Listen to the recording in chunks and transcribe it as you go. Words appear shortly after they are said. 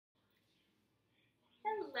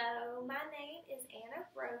Hello, my name is Anna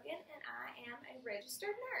Brogan and I am a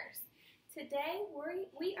registered nurse. Today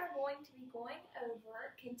we are going to be going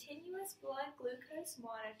over continuous blood glucose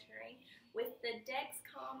monitoring with the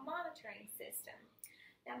Dexcom monitoring system.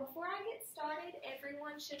 Now before I get started,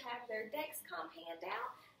 everyone should have their Dexcom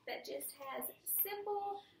handout that just has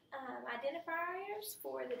simple identifiers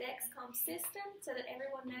for the Dexcom system so that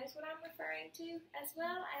everyone knows what I'm referring to, as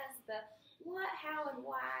well as the what, how, and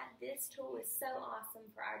why this tool is so awesome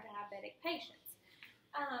for our diabetic patients.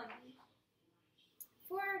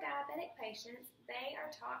 For our diabetic patients, they are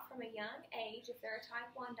taught from a young age, if they're a type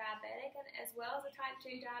 1 diabetic and as well as a type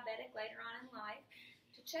 2 diabetic later on in life,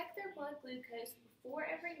 to check their blood glucose before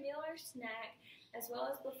every meal or snack as well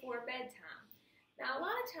as before bedtime. Now, a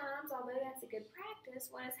lot of times, although that's a good practice,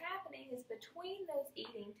 what is happening is between those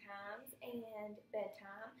eating times and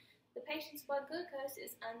bedtime, the patient's blood glucose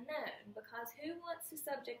is unknown because who wants to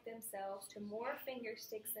subject themselves to more finger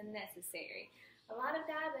sticks than necessary? A lot of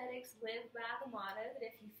diabetics live by the motto that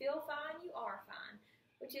if you feel fine, you are fine,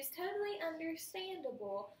 which is totally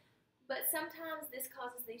understandable, but sometimes this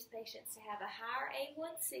causes these patients to have a higher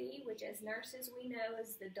A1C, which as nurses we know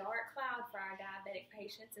is the dark cloud for our diabetic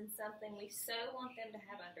patients and something we so want them to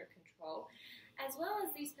have under control, as well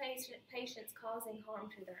as these patients causing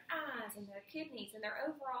harm to their eyes and their kidneys and their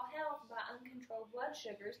overall health by uncontrolled blood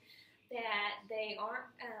sugars that they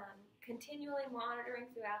aren't continually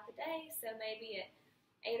monitoring throughout the day. So maybe at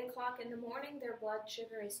 8 o'clock in the morning their blood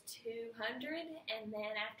sugar is 200, and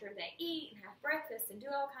then after they eat and have breakfast and do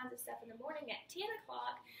all kinds of stuff in the morning at 10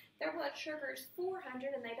 o'clock their blood sugar is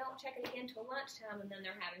 400 and they don't check it again till lunchtime, and then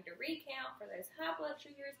they're having to recount for those high blood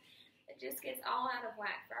sugars. It just gets all out of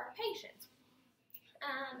whack for our patients.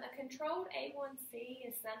 A controlled A1C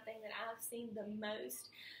is something that I've seen the most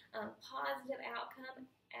positive outcome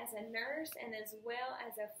as a nurse and as well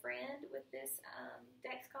as a friend with this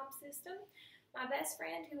Dexcom system. My best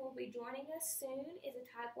friend, who will be joining us soon, is a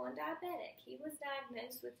type 1 diabetic. He was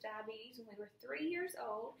diagnosed with diabetes when we were 3 years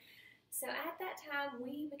old. So at that time,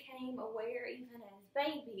 we became aware, even as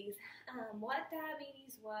babies, what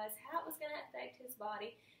diabetes was, how it was going to affect his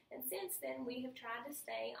body. And since then, we have tried to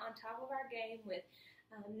stay on top of our game with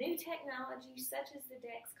new technologies such as the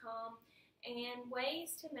Dexcom and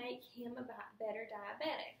ways to make him a better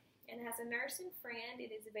diabetic. And as a nurse and friend,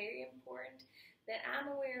 it is very important that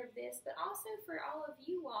I'm aware of this, but also for all of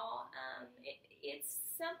you all, it's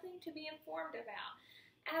something to be informed about.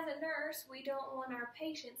 As a nurse, we don't want our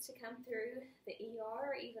patients to come through the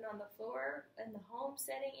ER or even on the floor, in the home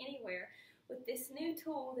setting, anywhere. With this new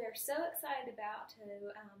tool they're so excited about to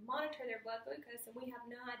monitor their blood glucose, and we have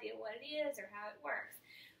no idea what it is or how it works.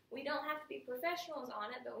 We don't have to be professionals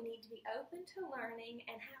on it, but we need to be open to learning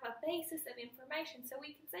and have a basis of information so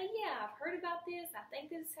we can say, yeah, I've heard about this, I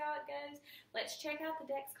think this is how it goes. Let's check out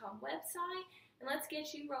the Dexcom website and let's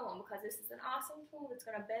get you rolling, because this is an awesome tool that's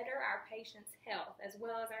going to better our patients' health as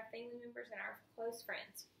well as our family members and our close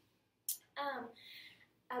friends.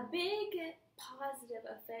 A big positive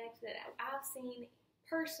effect that I've seen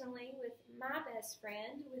personally with my best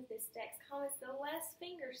friend with this Dexcom is the less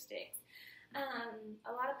finger sticks.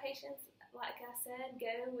 A lot of patients, like I said,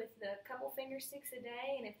 go with the couple finger sticks a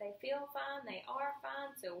day, and if they feel fine, they are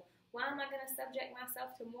fine, so why am I going to subject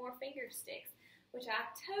myself to more finger sticks? Which I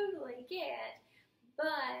totally get,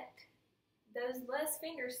 but those less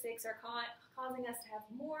finger sticks are causing us to have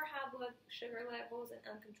more high blood sugar levels and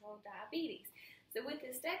uncontrolled diabetes. So with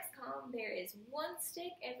this Dexcom, there is one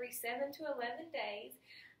stick every 7 to 11 days.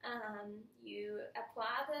 You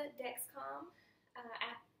apply the Dexcom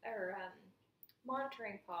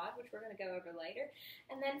monitoring pod, which we're going to go over later,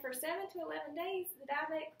 and then for 7 to 11 days, the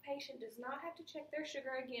diabetic patient does not have to check their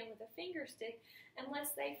sugar again with a finger stick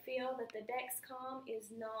unless they feel that the Dexcom is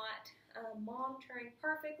not monitoring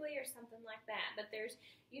perfectly or something like that. But there's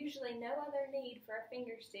usually no other need for a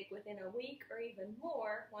finger stick within a week or even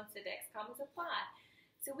more once the Dexcom is applied.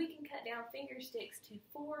 So we can cut down finger sticks to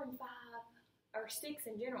 4 and 5, or sticks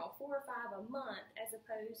in general, 4 or 5 a month as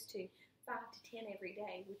opposed to 5 to 10 every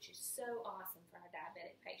day, which is so awesome for our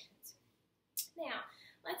diabetic patients. Now,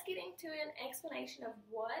 let's get into an explanation of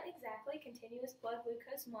what exactly continuous blood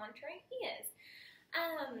glucose monitoring is.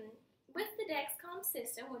 With the Dexcom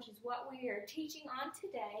system, which is what we are teaching on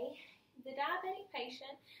today, the diabetic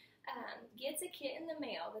patient gets a kit in the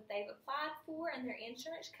mail that they've applied for and their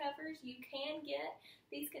insurance covers. You can get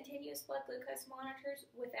these continuous blood glucose monitors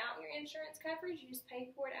without your insurance coverage. You just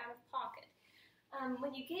pay for it out of pocket.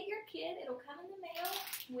 When you get your kit, it'll come in the mail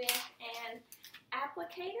with an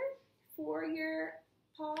applicator for your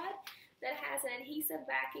pod that has an adhesive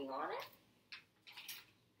backing on it,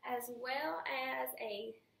 as well as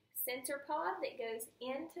a sensor pod that goes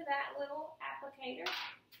into that little applicator,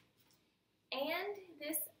 and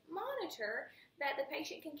this monitor that the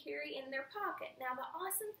patient can carry in their pocket. Now, the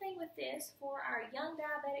awesome thing with this for our young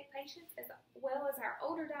diabetic patients as well as our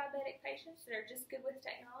older diabetic patients that are just good with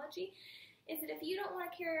technology is that if you don't want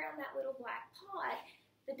to carry around that little black pod,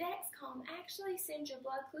 the Dexcom actually sends your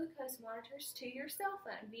blood glucose monitors to your cell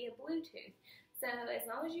phone via Bluetooth. So as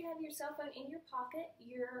long as you have your cell phone in your pocket,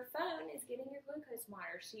 your phone is getting your glucose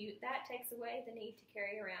monitor. So that takes away the need to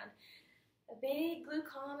carry around a big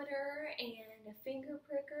glucometer and a finger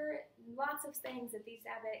pricker, lots of things that these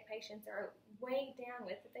diabetic patients are weighed down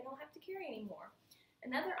with that they don't have to carry anymore.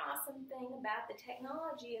 Another awesome thing about the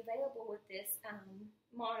technology available with this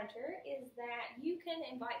monitor is that you can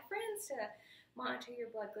invite friends to monitor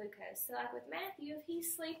your blood glucose. So like with Matthew, if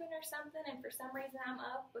he's sleeping or something and for some reason I'm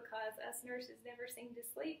up because us nurses never seem to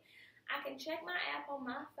sleep, I can check my app on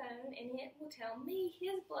my phone and it will tell me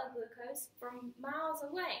his blood glucose from miles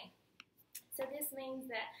away. So this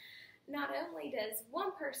means that not only does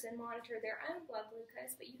one person monitor their own blood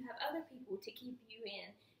glucose, but you have other people to keep you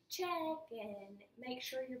in check and make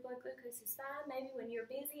sure your blood glucose is fine, maybe when you're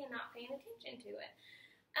busy and not paying attention to it.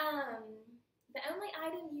 The only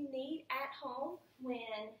item you need at home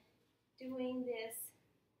when doing this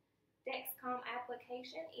Dexcom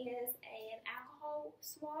application is an alcohol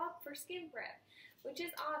swab for skin prep, which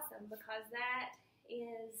is awesome because that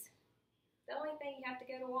is the only thing you have to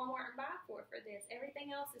go to Walmart and buy for this.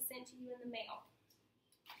 Everything else is sent to you in the mail.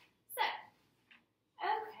 So,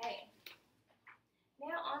 okay.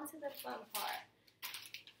 Now on to the fun part.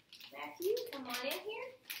 Matthew, come on in here.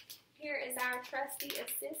 Here is our trusty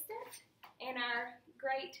assistant and our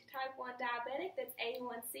great type 1 diabetic that's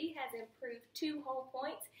A1C has improved 2 whole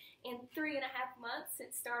points in 3.5 months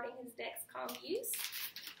since starting his Dexcom use.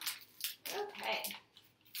 Okay.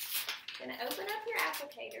 Going to open up your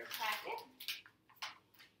applicator packet.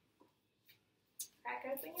 Crack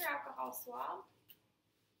open your alcohol swab.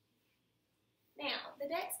 Now, the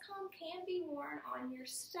Dexcom can be worn on your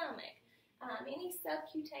stomach, any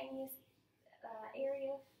subcutaneous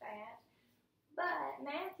area of fat, but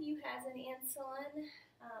Matthew has an insulin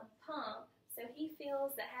pump, so he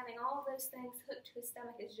feels that having all of those things hooked to his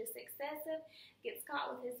stomach is just excessive, gets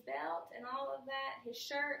caught with his belt and all of that, his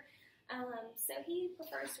shirt. So he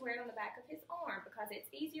prefers to wear it on the back of his arm because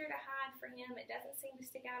it's easier to hide for him. It doesn't seem to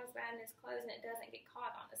stick out as bad in his clothes and it doesn't get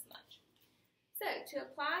caught on as much. So to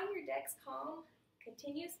apply your Dexcom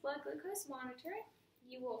continuous blood glucose monitoring,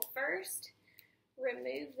 you will first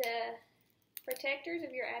remove the protectors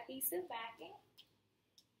of your adhesive backing,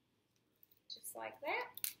 just like that.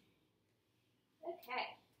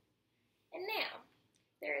 Okay. And now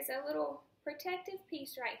there is a little protective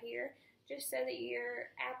piece right here just so that your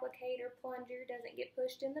applicator plunger doesn't get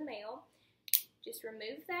pushed in the mail. Just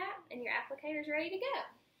remove that and your applicator is ready to go.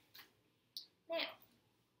 Now,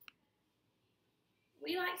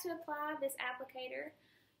 we like to apply this applicator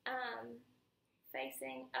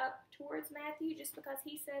facing up towards Matthew just because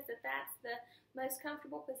he says that that's the most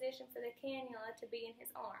comfortable position for the cannula to be in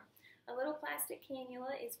his arm. A little plastic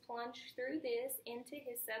cannula is plunged through this into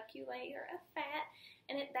his subcu layer of fat,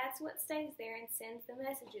 and that's what stays there and sends the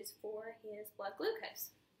messages for his blood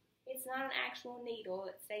glucose. It's not an actual needle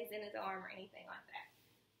that stays in his arm or anything like that.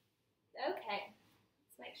 Okay,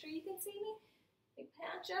 let's make sure you can see me. We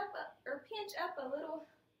pinch up a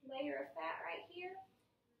little layer of fat right here.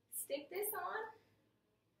 Stick this on.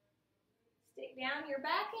 Stick down your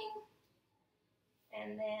backing,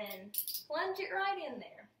 and then plunge it right in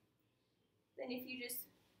there. Then if you just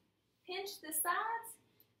pinch the sides,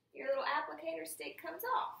 your little applicator stick comes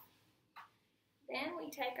off. Then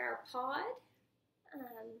we take our pod,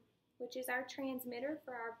 which is our transmitter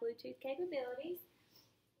for our Bluetooth capabilities.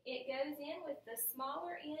 It goes in with the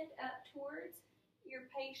smaller end up towards your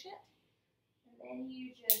patient, and then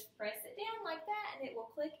you just press it down like that and it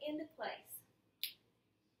will click into place.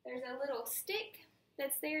 There's a little stick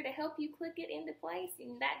that's there to help you click it into place,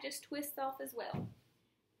 and that just twists off as well.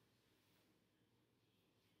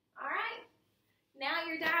 Alright, now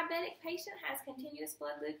your diabetic patient has continuous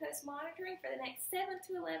blood glucose monitoring for the next 7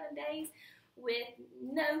 to 11 days with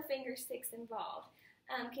no finger sticks involved.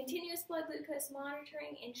 Continuous blood glucose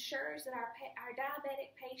monitoring ensures that our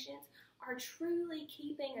diabetic patients are truly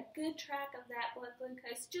keeping a good track of that blood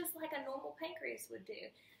glucose just like a normal pancreas would do.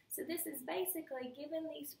 So this is basically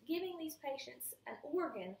giving these patients an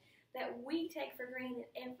organ that we take for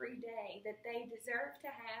granted every day that they deserve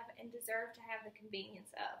to have and deserve to have the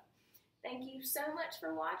convenience of. Thank you so much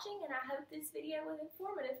for watching, and I hope this video was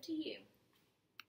informative to you.